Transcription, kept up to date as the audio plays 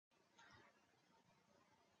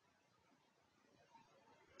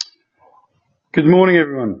Good morning,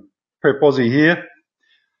 everyone. Prep Aussie here.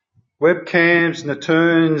 Webcams,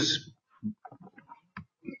 Naturns,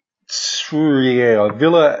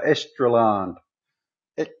 Villa Estraland,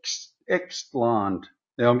 Xland.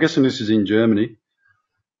 Now, I'm guessing this is in Germany.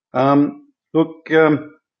 Look,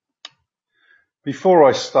 before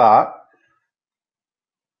I start,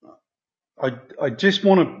 I just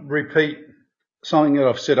want to repeat something that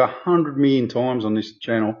I've said 100 million times on this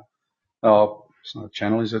channel. Oh, it's not a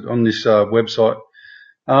channel, is it? On this website,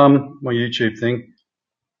 my YouTube thing.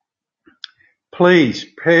 Please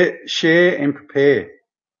share and prepare.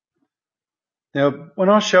 Now, when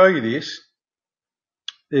I show you this,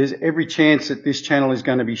 there's every chance that this channel is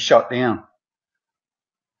going to be shut down.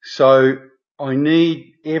 So I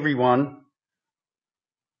need everyone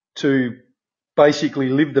to basically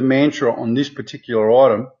live the mantra on this particular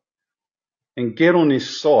item and get on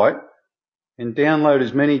this site and download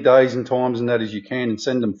as many days and times and that as you can and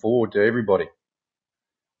send them forward to everybody.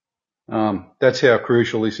 That's how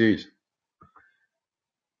crucial this is.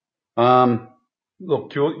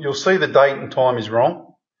 Look, you'll see the date and time is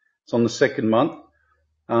wrong. It's on the second month.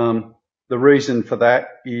 The reason for that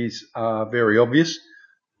is very obvious.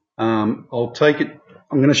 I'll take it.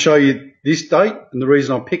 I'm going to show you this date, and the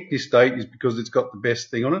reason I picked this date is because it's got the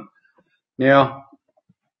best thing on it. Now,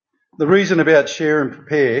 the reason about share and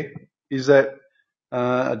prepare is that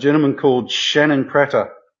a gentleman called Shannon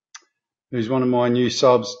Prater, who's one of my new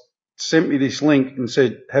subs, sent me this link and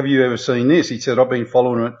said, "Have you ever seen this?" He said, "I've been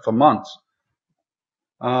following it for months."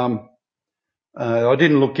 I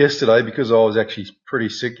didn't look yesterday because I was actually pretty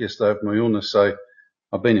sick yesterday with my illness, so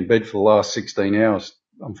I've been in bed for the last 16 hours,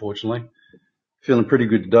 unfortunately. Feeling pretty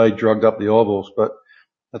good today, drugged up the eyeballs, but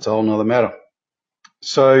that's a whole nother matter.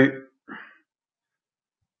 So,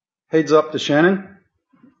 heads up to Shannon.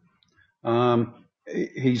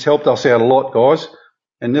 He's helped us out a lot, guys,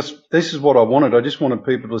 and this is what I wanted. I just wanted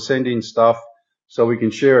people to send in stuff so we can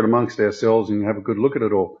share it amongst ourselves and have a good look at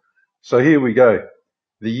it all. So here we go.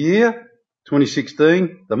 The year,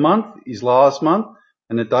 2016, the month is last month,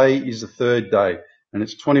 and the day is the third day, and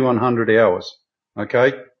it's 2100 hours,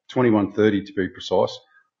 okay? 2130 to be precise.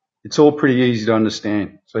 It's all pretty easy to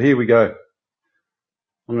understand. So here we go.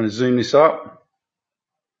 I'm going to zoom this up.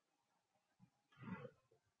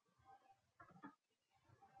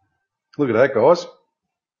 Look at that, guys.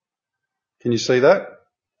 Can you see that?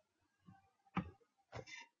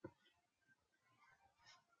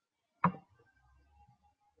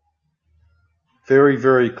 Very,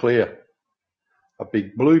 very clear. A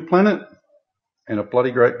big blue planet and a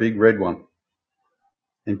bloody great big red one.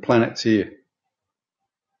 And planets here.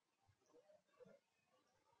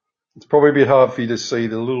 It's probably a bit hard for you to see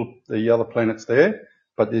the other planets there,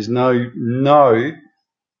 but there's no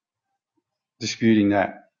disputing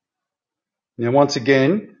that. Now, once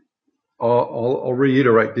again, I'll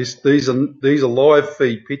reiterate this. These are live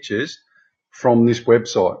feed pictures from this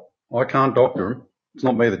website. I can't doctor them. It's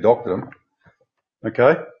not me that doctored them.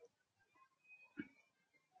 Okay?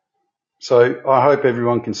 So I hope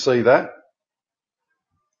everyone can see that.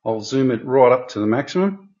 I'll zoom it right up to the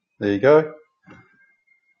maximum. There you go.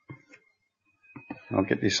 I'll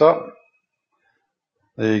get this up.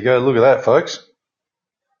 There you go. Look at that, folks.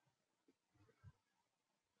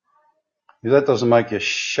 If that doesn't make you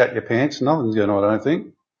shat your pants, nothing's going on, I don't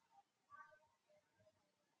think.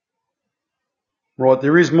 Right,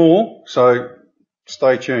 there is more, so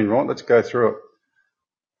stay tuned, right? Let's go through it.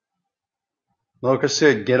 Like I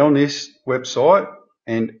said, get on this website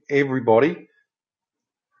and everybody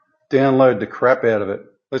download the crap out of it.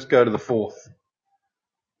 Let's go to the 4th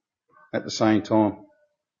at the same time.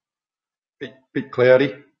 Bit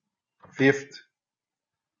cloudy. 5th.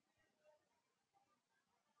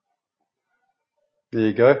 There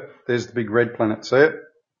you go. There's the big red planet. See it?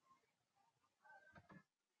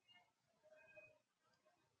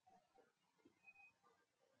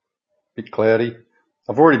 Bit cloudy.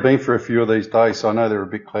 I've already been for a few of these days, so I know they're a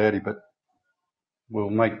bit cloudy, but we'll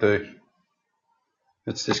make do.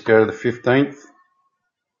 Let's just go to the 15th.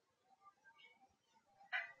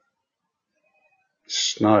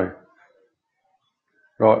 Snow.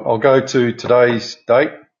 Right, I'll go to today's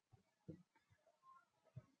date.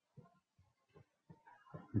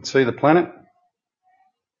 And see the planet?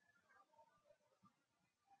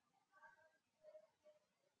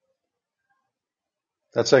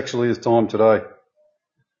 That's actually the time today.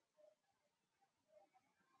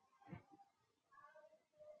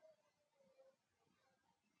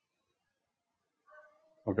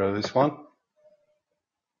 I'll go to this one.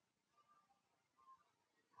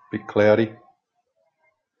 Bit cloudy.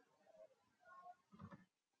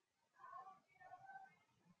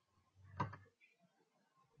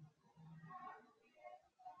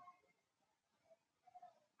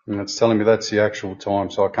 And it's telling me that's the actual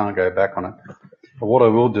time, so I can't go back on it. But what I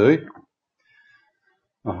will do,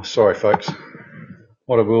 oh, sorry folks,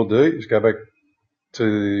 what I will do is go back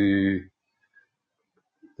to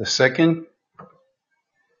the second,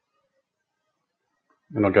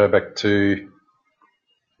 and I'll go back to,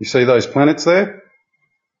 you see those planets there?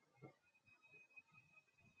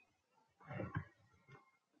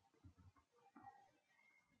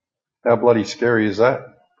 How bloody scary is that?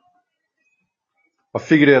 I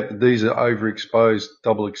figured out that these are overexposed,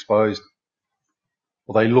 double exposed.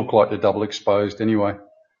 Well, they look like they're double exposed anyway.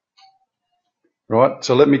 Right,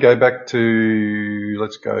 so let me go back to,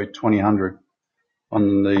 let's go 2000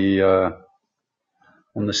 on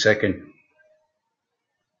the second.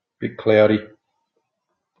 Bit cloudy.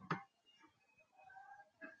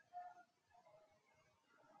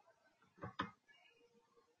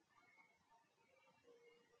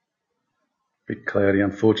 Bit cloudy,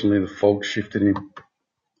 unfortunately the fog shifted in.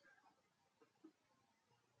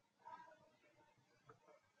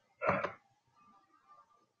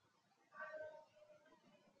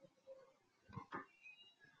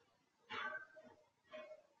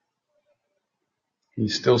 You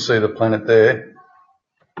still see the planet there.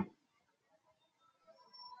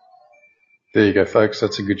 There you go folks,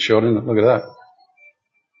 that's a good shot, isn't it? Look at that.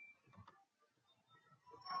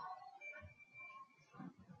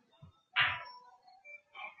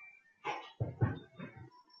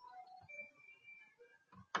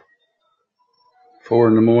 Four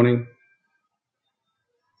in the morning.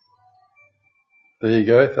 There you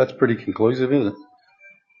go, that's pretty conclusive, isn't it?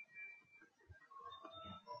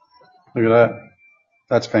 Look at that.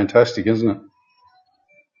 That's fantastic, isn't it?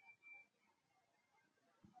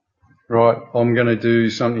 Right, I'm going to do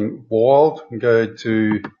something wild and go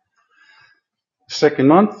to second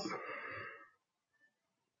month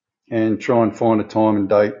and try and find a time and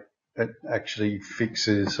date that actually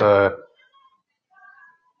fixes oh,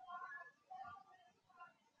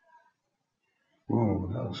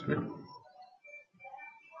 that was good.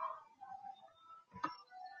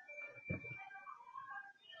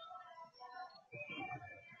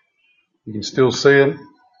 You can still see them.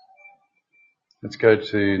 Let's go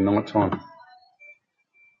to night time.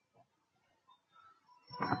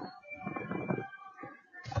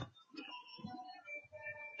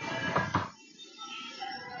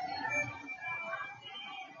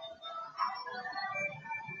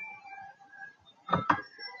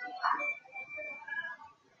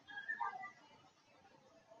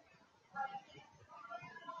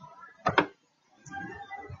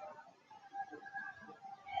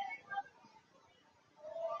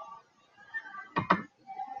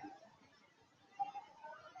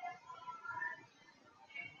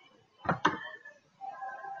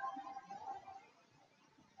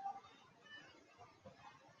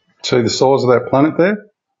 See the size of that planet there?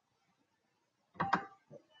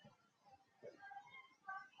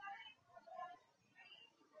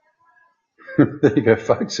 There you go,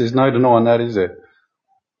 folks. There's no denying that, is there?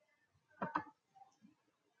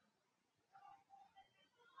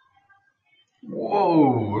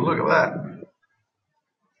 Whoa, look at that.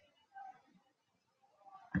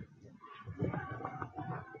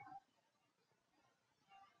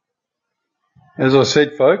 As I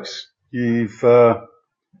said, folks,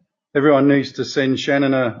 everyone needs to send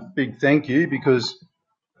Shannon a big thank you because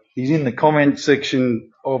he's in the comment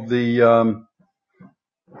section of the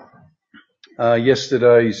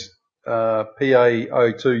yesterday's PA02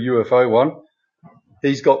 UFO one.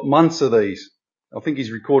 He's got months of these. I think he's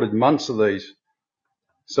recorded months of these.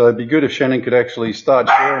 So it'd be good if Shannon could actually start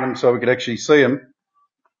sharing them so we could actually see them.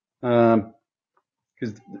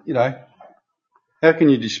 Because, you know, how can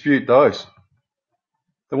you dispute those?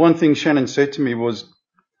 The one thing Shannon said to me was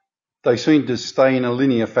they seem to stay in a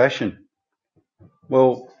linear fashion.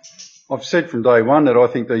 Well, I've said from day one that I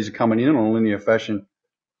think these are coming in on a linear fashion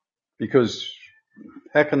because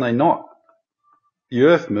how can they not? The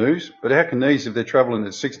Earth moves, but how can these, if they're travelling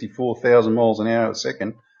at 64,000 miles an hour a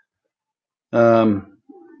second,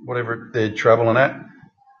 whatever they're travelling at,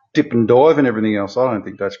 dip and dive and everything else? I don't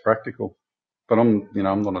think that's practical. But I'm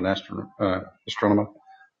not an astronomer.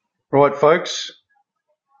 Right, folks,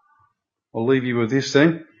 I'll leave you with this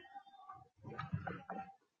then.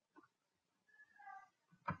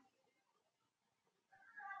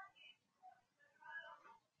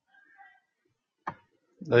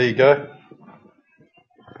 There you go.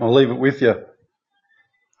 I'll leave it with you.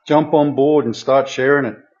 Jump on board and start sharing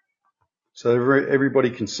it so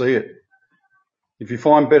everybody can see it. If you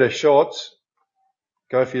find better shots,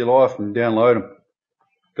 go for your life and download them.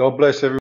 God bless everyone.